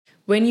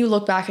when you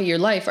look back at your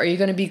life, are you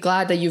going to be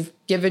glad that you've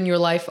given your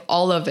life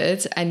all of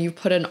it and you've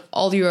put in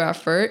all your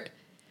effort?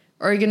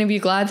 Or are you going to be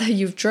glad that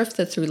you've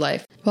drifted through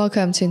life?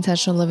 Welcome to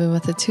Intentional Living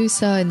with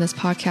Atusa. In this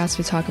podcast,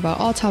 we talk about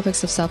all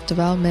topics of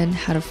self-development,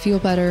 how to feel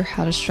better,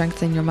 how to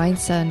strengthen your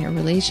mindset and your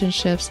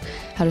relationships,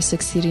 how to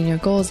succeed in your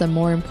goals, and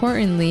more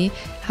importantly,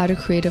 how to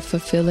create a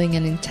fulfilling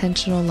and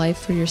intentional life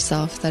for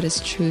yourself that is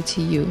true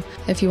to you.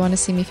 If you want to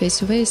see me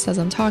face-to-face as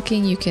I'm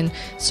talking, you can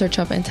search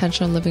up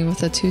Intentional Living with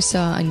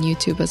Atusa on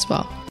YouTube as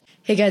well.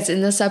 Hey guys,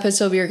 in this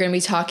episode, we are going to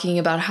be talking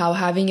about how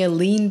having a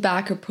lean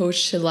back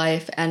approach to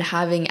life and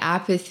having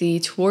apathy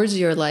towards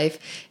your life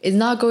is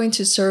not going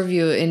to serve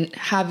you in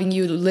having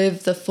you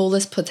live the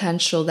fullest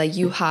potential that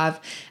you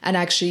have and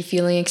actually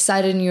feeling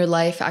excited in your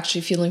life,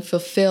 actually feeling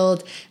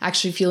fulfilled,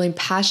 actually feeling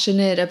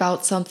passionate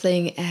about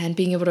something and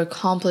being able to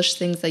accomplish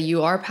things that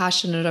you are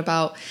passionate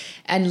about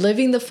and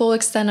living the full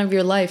extent of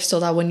your life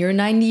so that when you're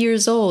 90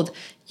 years old,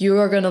 you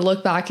are going to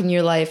look back in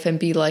your life and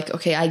be like,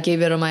 okay, I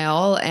gave it my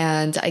all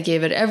and I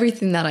gave it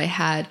everything that I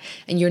had,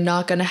 and you're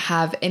not going to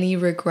have any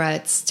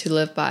regrets to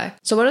live by.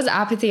 So what does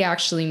apathy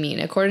actually mean?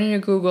 According to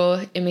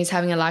Google, it means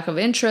having a lack of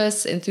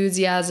interest,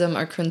 enthusiasm,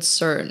 or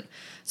concern.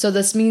 So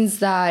this means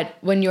that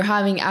when you're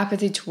having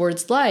apathy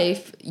towards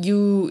life,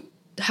 you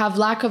have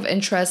lack of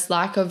interest,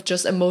 lack of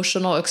just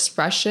emotional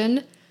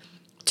expression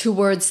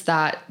towards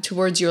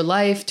your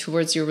life,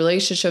 towards your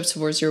relationships,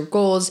 towards your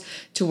goals,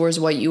 towards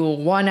what you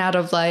want out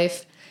of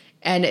life.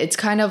 And it's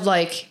kind of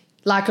like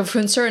lack of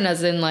concern,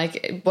 as in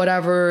like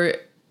whatever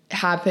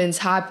happens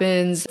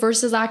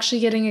versus actually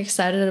getting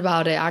excited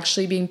about it,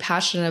 actually being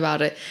passionate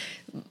about it,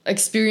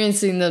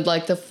 experiencing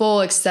the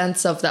full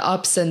extent of the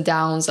ups and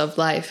downs of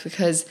life.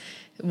 Because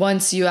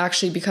once you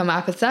actually become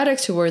apathetic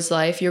towards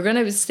life, you're going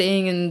to be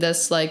staying in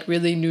this like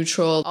really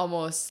neutral,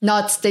 almost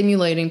not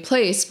stimulating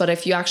place. But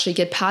if you actually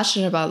get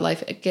passionate about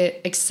life, get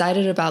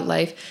excited about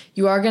life,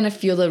 you are going to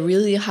feel the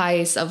really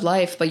highs of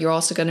life, but you're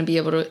also going to be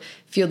able to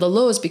feel the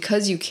lows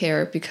because you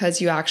care,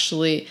 because you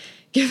actually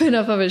give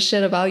enough of a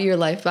shit about your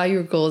life, about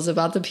your goals,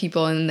 about the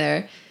people in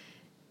there,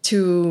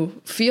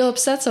 to feel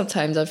upset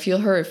sometimes, or feel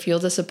hurt, feel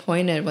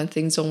disappointed when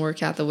things don't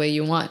work out the way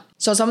you want.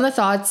 So some of the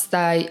thoughts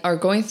that are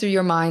going through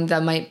your mind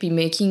that might be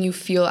making you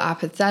feel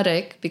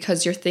apathetic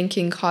because your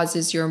thinking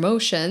causes your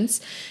emotions,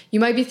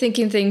 you might be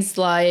thinking things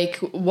like,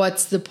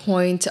 what's the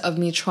point of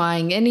me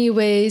trying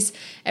anyways?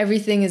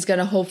 Everything is going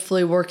to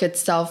hopefully work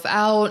itself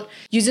out.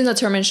 Using the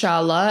term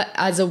inshallah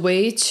as a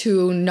way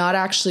to not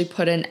actually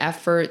put in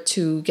effort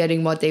to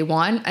getting what they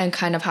want, and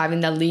kind of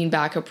having that lean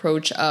back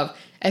approach of,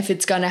 if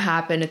it's going to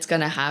happen, it's going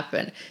to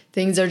happen.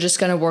 Things are just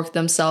going to work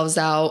themselves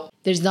out.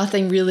 There's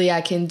nothing really I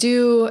can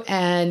do.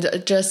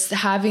 And just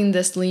having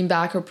this lean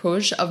back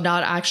approach of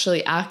not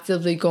actually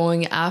actively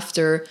going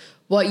after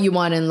what you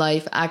want in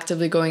life,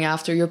 actively going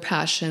after your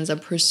passions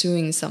and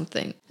pursuing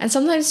something. And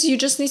sometimes you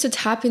just need to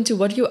tap into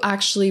what you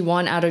actually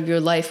want out of your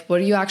life. What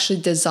do you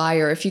actually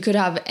desire? If you could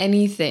have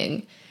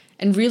anything.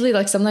 And really,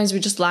 sometimes we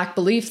just lack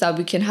belief that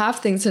we can have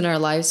things in our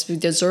lives. We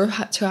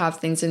deserve to have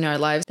things in our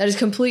lives. That is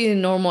completely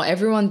normal.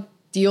 Everyone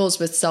deals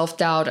with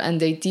self-doubt, and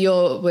they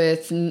deal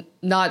with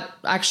not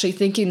actually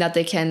thinking that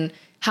they can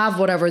have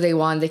whatever they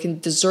want, they can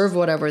deserve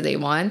whatever they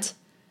want.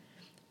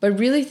 But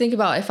really think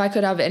about, if I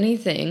could have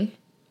anything,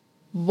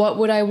 what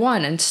would I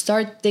want? And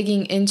start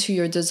digging into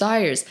your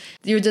desires.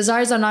 Your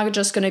desires are not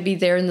just going to be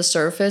there in the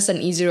surface and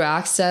easy to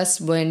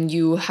access when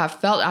you have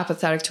felt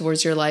apathetic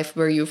towards your life,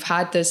 where you've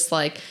had this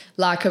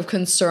lack of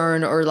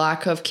concern or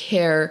lack of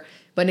care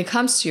when it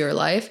comes to your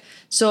life.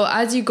 So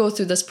as you go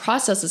through this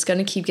process, it's going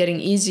to keep getting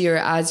easier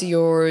as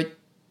you're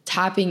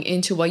tapping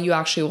into what you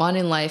actually want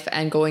in life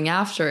and going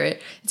after it.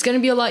 It's going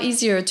to be a lot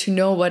easier to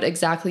know what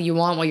exactly you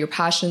want, what your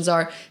passions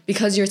are,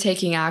 because you're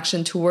taking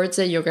action towards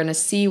it. You're going to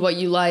see what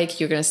you like.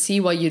 You're going to see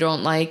what you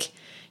don't like.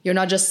 You're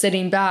not just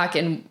sitting back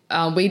and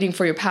waiting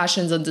for your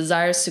passions and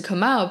desires to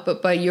come out,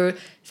 but you're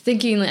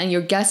thinking and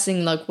you're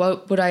guessing,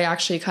 what would I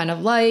actually kind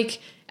of like?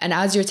 And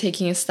as you're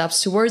taking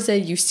steps towards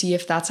it, you see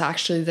if that's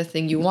actually the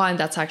thing you want,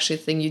 that's actually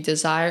the thing you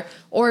desire,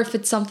 or if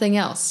it's something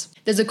else.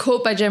 There's a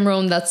quote by Jim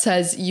Rohn that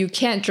says, you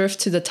can't drift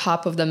to the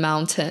top of the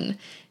mountain.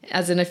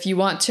 As in, if you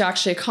want to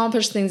actually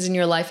accomplish things in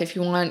your life, if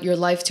you want your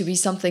life to be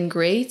something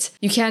great,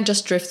 you can't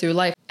just drift through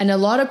life. And a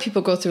lot of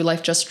people go through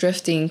life just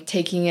drifting,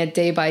 taking it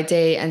day by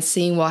day and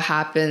seeing what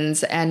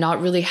happens and not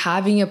really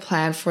having a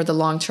plan for the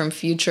long-term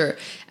future,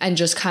 and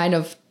just kind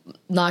of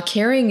not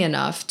caring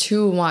enough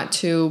to want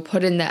to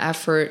put in the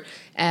effort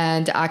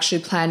and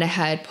actually plan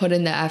ahead, put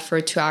in the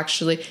effort to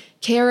actually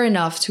care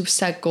enough to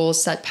set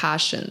goals, set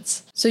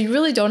passions. So you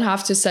really don't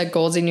have to set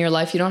goals in your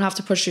life. You don't have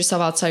to push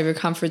yourself outside of your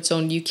comfort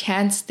zone. You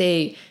can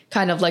stay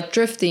kind of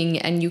drifting,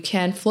 and you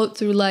can float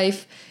through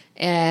life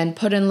and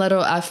put in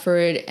little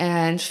effort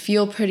and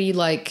feel pretty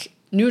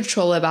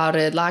neutral about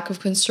it, lack of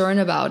concern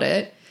about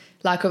it,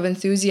 lack of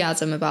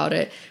enthusiasm about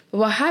it. But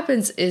what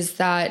happens is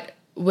that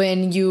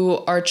when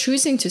you are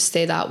choosing to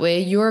stay that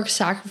way, you're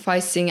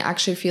sacrificing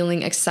actually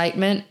feeling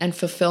excitement and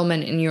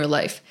fulfillment in your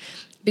life.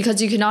 Because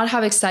you cannot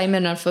have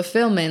excitement and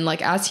fulfillment.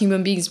 As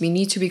human beings, we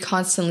need to be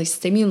constantly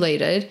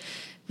stimulated.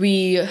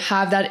 We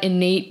have that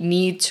innate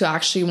need to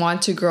actually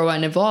want to grow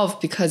and evolve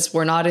because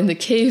we're not in the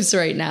caves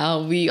right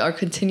now. We are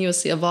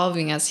continuously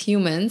evolving as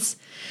humans.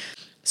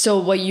 So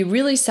what you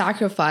really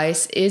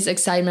sacrifice is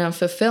excitement and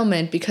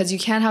fulfillment, because you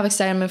can't have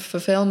excitement and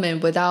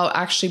fulfillment without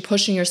actually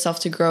pushing yourself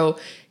to grow,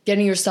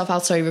 getting yourself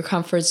outside of your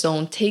comfort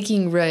zone,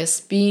 taking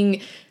risks,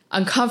 being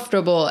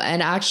uncomfortable,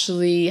 and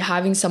actually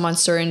having some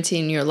uncertainty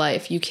in your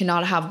life. You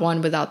cannot have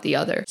one without the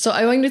other. So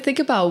I want you to think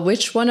about,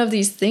 which one of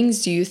these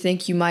things do you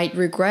think you might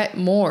regret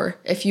more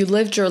if you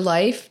lived your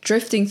life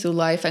drifting through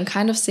life and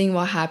kind of seeing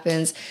what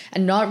happens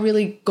and not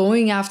really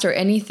going after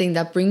anything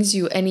that brings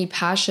you any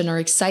passion or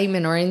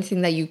excitement or anything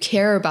that you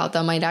care about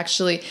that might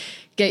actually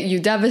get you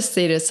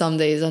devastated some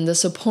days and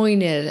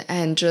disappointed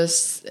and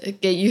just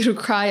get you to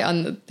cry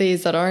on the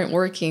days that aren't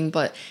working,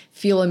 but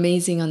feel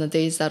amazing on the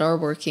days that are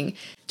working.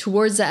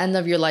 Towards the end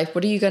of your life,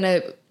 what are you going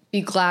to be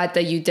glad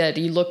that you did?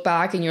 You look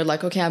back and you're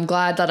like, okay, I'm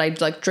glad that I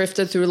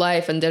drifted through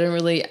life and didn't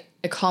really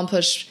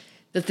accomplish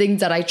the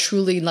things that I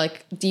truly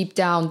deep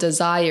down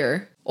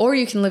desire. Or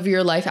you can live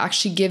your life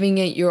actually giving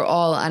it your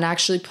all and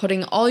actually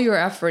putting all your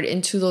effort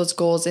into those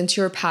goals, into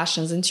your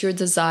passions, into your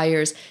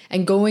desires,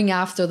 and going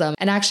after them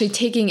and actually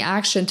taking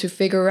action to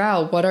figure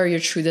out what are your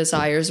true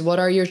desires, what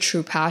are your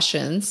true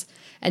passions,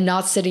 and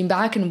not sitting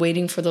back and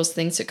waiting for those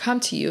things to come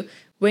to you.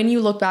 When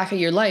you look back at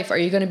your life, are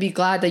you going to be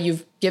glad that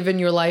you've given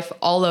your life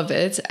all of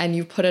it and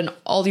you've put in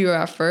all your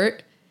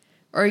effort?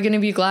 Or are you going to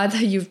be glad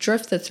that you've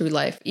drifted through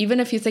life? Even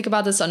if you think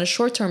about this on a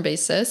short-term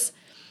basis,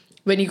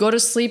 when you go to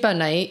sleep at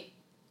night,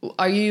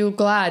 are you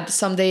glad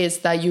some days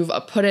that you've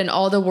put in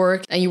all the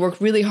work and you worked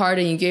really hard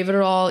and you gave it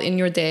all in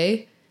your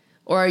day?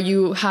 Or are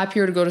you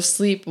happier to go to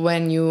sleep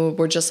when you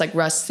were just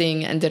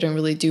resting and didn't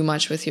really do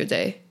much with your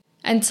day?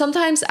 And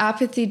sometimes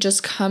apathy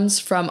just comes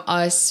from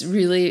us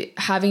really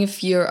having a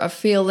fear of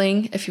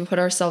failing. If you put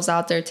ourselves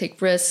out there,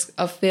 take risks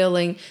of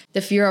failing,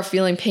 the fear of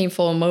feeling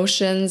painful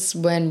emotions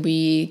when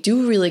we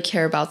do really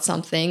care about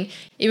something.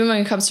 Even when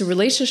it comes to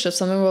relationships,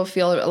 some people will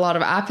feel a lot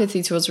of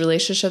apathy towards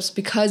relationships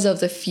because of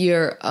the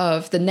fear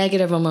of the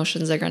negative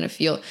emotions they're going to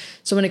feel.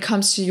 So when it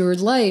comes to your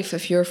life,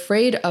 if you're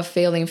afraid of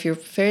failing, if you're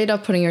afraid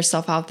of putting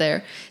yourself out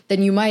there,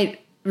 then you might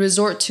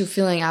resort to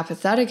feeling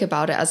apathetic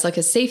about it as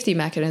a safety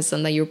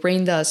mechanism that your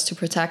brain does to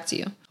protect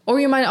you. Or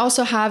you might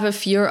also have a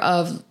fear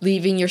of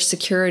leaving your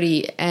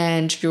security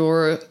and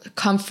your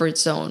comfort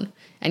zone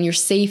and your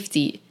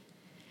safety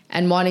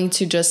and wanting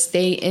to just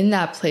stay in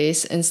that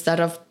place instead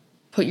of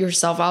put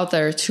yourself out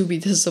there to be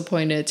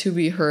disappointed, to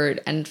be hurt,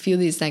 and feel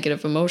these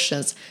negative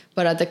emotions.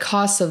 But at the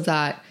cost of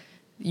that,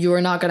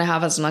 you're not going to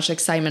have as much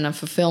excitement and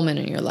fulfillment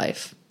in your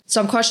life.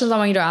 Some questions I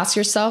want you to ask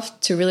yourself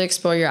to really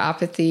explore your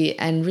apathy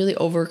and really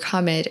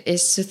overcome it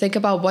is to think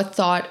about, what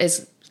thought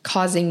is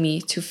causing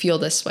me to feel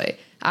this way.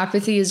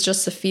 Apathy is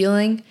just a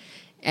feeling,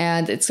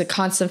 and it's a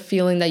constant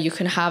feeling that you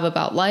can have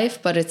about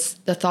life, but it's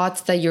the thoughts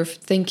that you're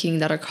thinking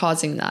that are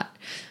causing that.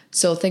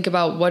 So think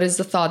about, what is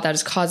the thought that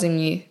is causing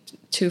me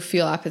to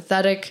feel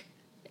apathetic?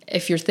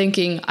 If you're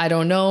thinking, I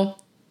don't know,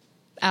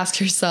 ask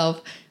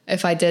yourself,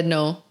 if I did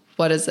know,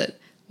 what is it?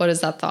 What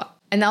is that thought?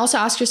 And also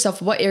ask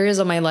yourself, what areas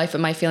of my life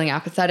am I feeling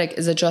apathetic?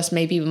 Is it just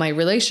maybe my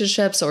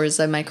relationships, or is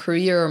it my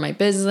career or my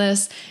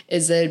business?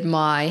 Is it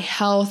my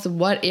health?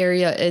 What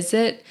area is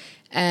it?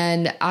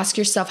 And ask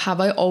yourself, have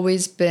I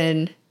always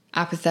been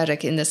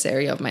apathetic in this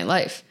area of my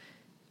life?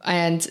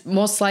 And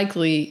most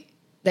likely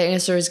the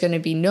answer is going to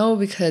be no,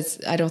 because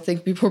I don't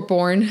think we were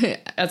born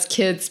as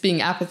kids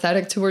being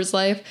apathetic towards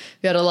life.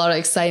 We had a lot of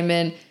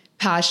excitement,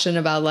 passion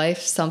about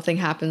life. Something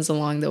happens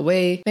along the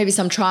way, maybe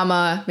some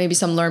trauma, maybe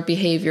some learned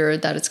behavior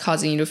that is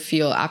causing you to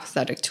feel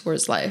apathetic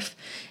towards life.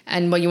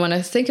 And what you want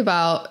to think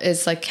about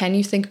is can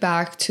you think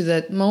back to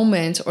the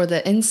moment or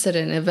the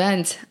incident,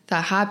 event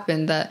that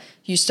happened that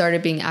you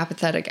started being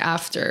apathetic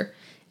after,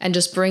 and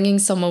just bringing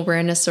some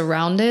awareness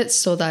around it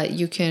so that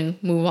you can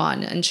move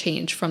on and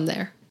change from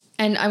there.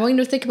 And I want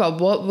you to think about,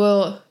 what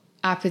will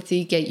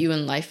apathy get you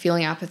in life?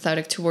 Feeling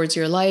apathetic towards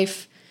your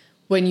life.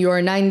 When you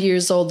are 90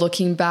 years old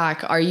looking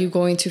back, are you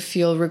going to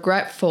feel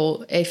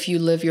regretful if you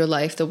live your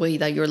life the way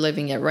that you're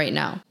living it right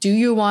now? Do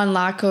you want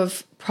lack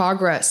of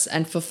progress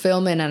and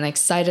fulfillment and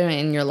excitement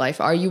in your life?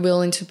 Are you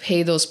willing to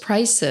pay those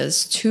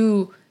prices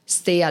to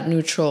stay at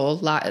neutral,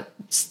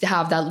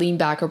 have that lean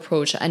back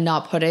approach, and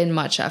not put in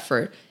much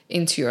effort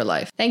into your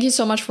life? Thank you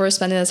so much for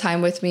spending the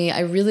time with me.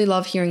 I really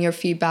love hearing your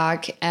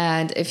feedback.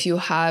 And if you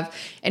have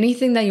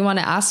anything that you want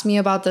to ask me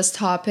about this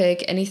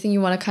topic, anything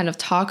you want to kind of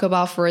talk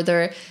about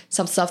further,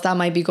 some stuff that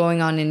might be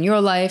going on in your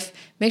life,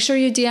 make sure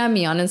you DM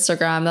me on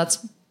Instagram.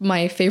 That's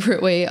my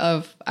favorite way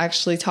of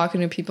actually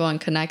talking to people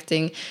and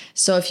connecting.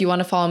 So if you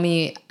want to follow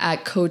me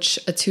at Coach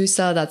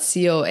Atoosa, that's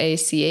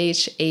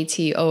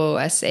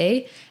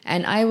CoachAtoosa,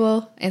 and I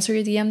will answer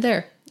your DM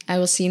there. I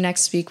will see you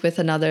next week with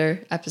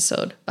another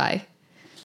episode. Bye.